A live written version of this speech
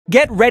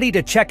Get ready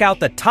to check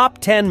out the top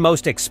 10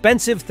 most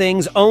expensive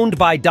things owned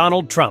by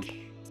Donald Trump.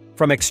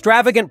 From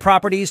extravagant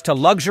properties to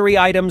luxury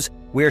items,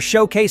 we're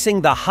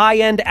showcasing the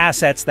high-end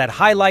assets that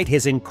highlight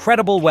his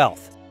incredible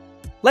wealth.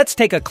 Let's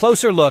take a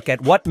closer look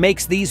at what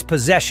makes these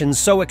possessions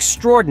so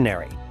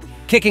extraordinary.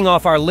 Kicking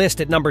off our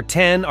list at number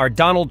 10 are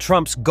Donald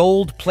Trump's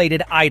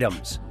gold-plated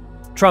items.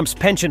 Trump's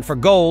penchant for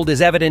gold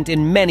is evident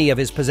in many of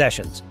his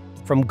possessions,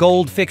 from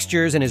gold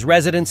fixtures in his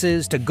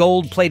residences to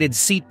gold-plated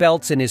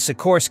seatbelts in his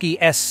Sikorsky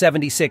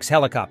S-76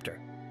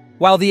 helicopter.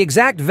 While the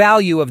exact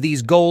value of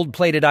these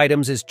gold-plated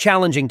items is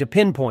challenging to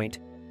pinpoint,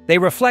 they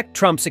reflect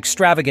Trump's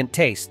extravagant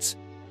tastes.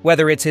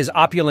 Whether it's his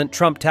opulent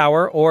Trump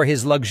Tower or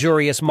his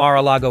luxurious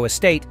Mar-a-Lago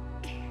estate,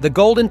 the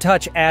golden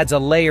touch adds a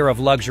layer of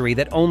luxury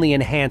that only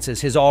enhances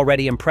his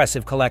already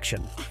impressive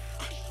collection.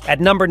 At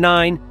number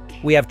 9,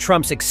 we have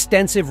Trump's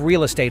extensive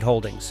real estate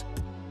holdings.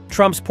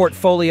 Trump's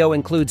portfolio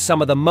includes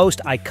some of the most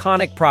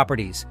iconic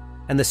properties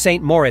and the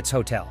St. Moritz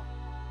Hotel.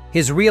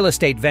 His real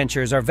estate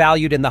ventures are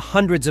valued in the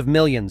hundreds of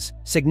millions,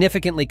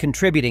 significantly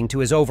contributing to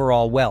his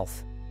overall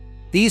wealth.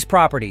 These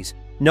properties,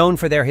 known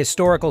for their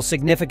historical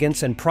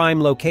significance and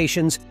prime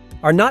locations,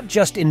 are not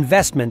just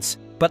investments,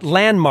 but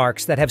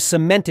landmarks that have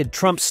cemented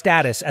Trump's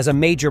status as a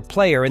major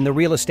player in the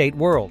real estate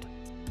world.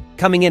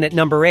 Coming in at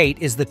number 8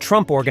 is the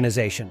Trump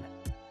Organization.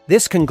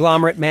 This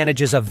conglomerate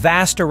manages a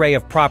vast array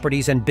of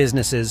properties and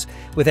businesses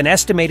with an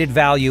estimated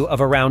value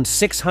of around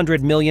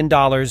 $600 million to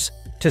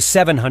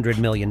 $700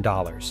 million.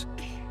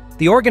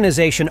 The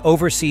organization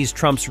oversees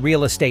Trump's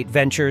real estate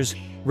ventures,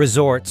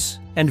 resorts,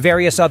 and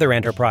various other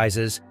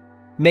enterprises,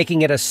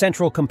 making it a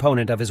central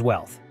component of his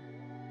wealth.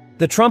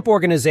 The Trump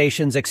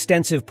Organization's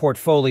extensive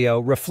portfolio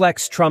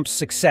reflects Trump's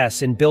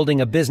success in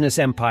building a business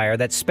empire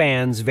that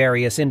spans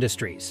various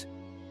industries.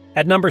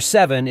 At number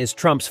 7 is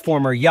Trump's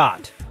former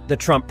yacht, the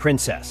Trump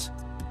Princess.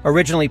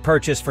 Originally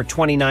purchased for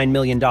 $29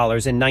 million in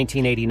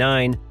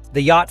 1989,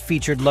 the yacht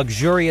featured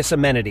luxurious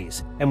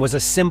amenities and was a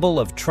symbol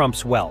of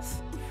Trump's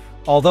wealth.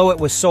 Although it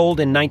was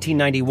sold in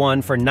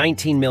 1991 for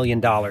 $19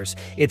 million,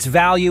 its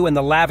value and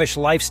the lavish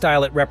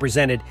lifestyle it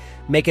represented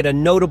make it a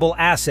notable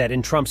asset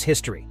in Trump's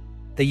history.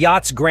 The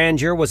yacht's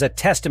grandeur was a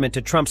testament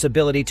to Trump's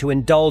ability to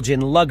indulge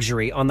in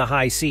luxury on the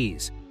high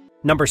seas.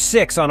 Number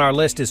 6 on our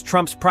list is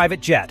Trump's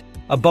private jet,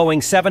 a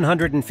Boeing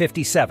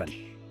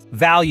 757.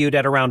 Valued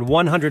at around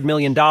 $100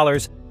 million,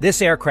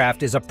 this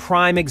aircraft is a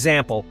prime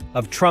example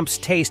of Trump's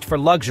taste for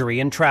luxury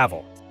and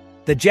travel.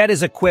 The jet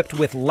is equipped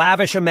with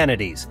lavish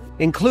amenities,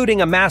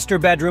 including a master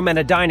bedroom and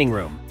a dining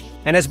room,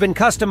 and has been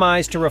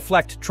customized to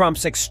reflect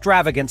Trump's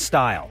extravagant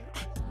style.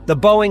 The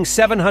Boeing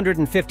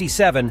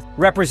 757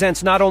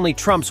 represents not only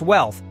Trump's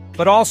wealth,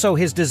 but also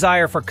his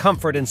desire for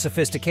comfort and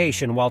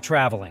sophistication while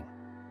traveling.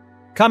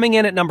 Coming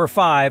in at number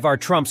 5 are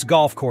Trump's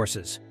golf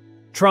courses.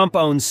 Trump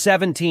owns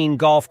 17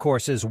 golf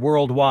courses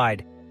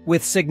worldwide,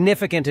 with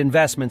significant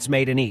investments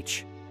made in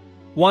each.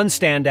 One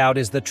standout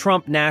is the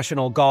Trump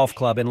National Golf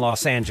Club in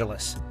Los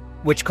Angeles,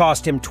 which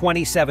cost him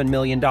 $27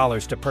 million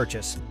to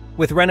purchase,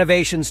 with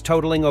renovations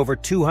totaling over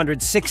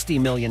 $260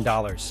 million.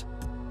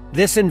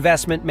 This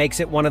investment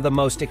makes it one of the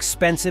most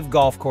expensive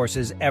golf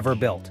courses ever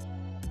built.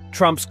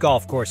 Trump's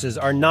golf courses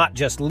are not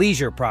just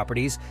leisure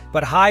properties,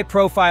 but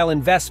high-profile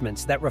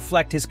investments that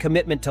reflect his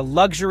commitment to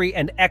luxury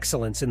and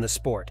excellence in the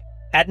sport.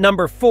 At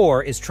number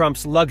 4 is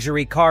Trump's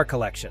luxury car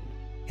collection.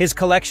 His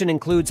collection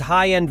includes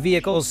high-end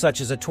vehicles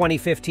such as a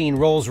 2015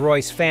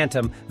 Rolls-Royce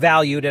Phantom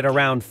valued at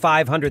around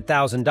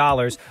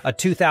 $500,000, a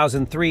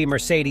 2003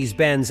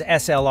 Mercedes-Benz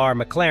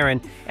SLR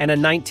McLaren, and a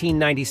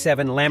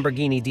 1997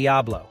 Lamborghini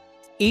Diablo.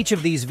 Each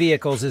of these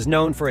vehicles is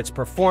known for its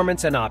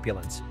performance and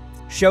opulence,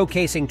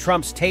 showcasing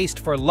Trump's taste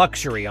for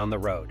luxury on the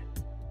road.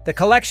 The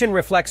collection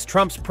reflects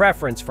Trump's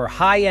preference for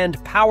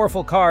high-end,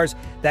 powerful cars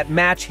that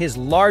match his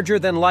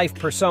larger-than-life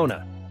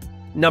persona.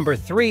 Number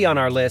 3 on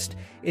our list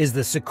is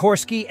the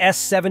Sikorsky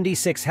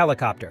S-76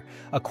 helicopter,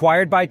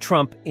 acquired by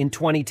Trump in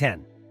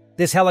 2010.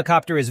 This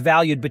helicopter is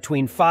valued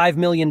between $5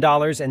 million and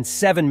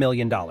 $7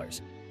 million,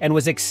 and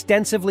was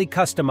extensively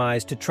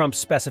customized to Trump's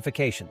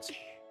specifications.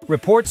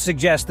 Reports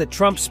suggest that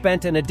Trump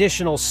spent an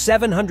additional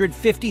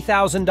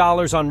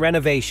 $750,000 on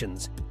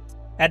renovations.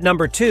 At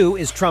number 2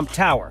 is Trump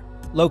Tower,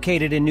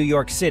 located in New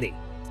York City.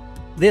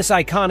 This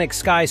iconic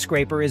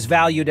skyscraper is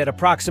valued at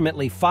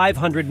approximately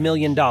 $500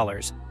 million,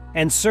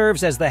 and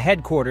serves as the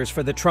headquarters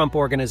for the Trump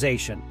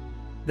Organization.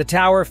 The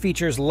tower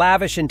features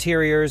lavish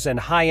interiors and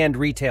high-end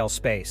retail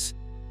space,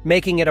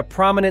 making it a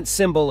prominent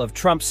symbol of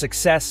Trump's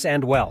success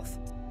and wealth.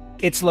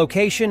 Its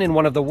location in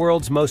one of the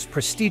world's most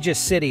prestigious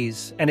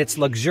cities and its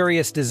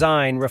luxurious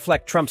design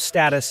reflect Trump's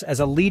status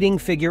as a leading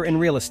figure in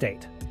real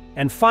estate.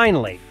 And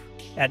finally,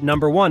 at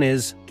number 1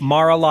 is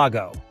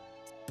Mar-a-Lago.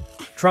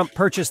 Trump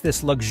purchased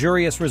this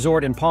luxurious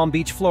resort in Palm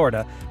Beach,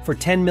 Florida for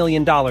 $10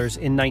 million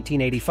in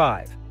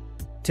 1985.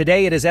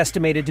 Today it is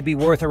estimated to be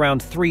worth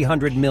around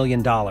 $300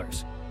 million.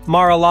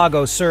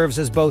 Mar-a-Lago serves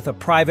as both a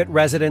private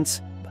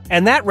residence,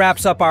 and that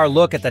wraps up our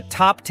look at the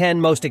top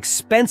 10 most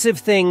expensive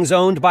things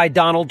owned by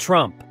Donald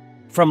Trump.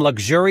 From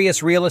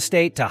luxurious real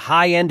estate to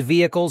high-end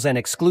vehicles and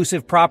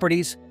exclusive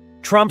properties,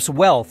 Trump's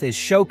wealth is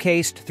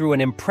showcased through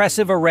an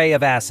impressive array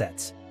of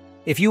assets.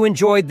 If you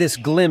enjoyed this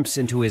glimpse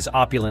into his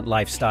opulent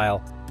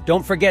lifestyle,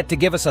 don't forget to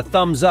give us a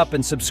thumbs up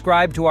and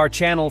subscribe to our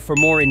channel for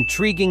more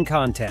intriguing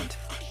content.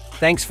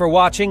 Thanks for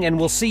watching, and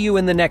we'll see you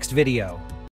in the next video.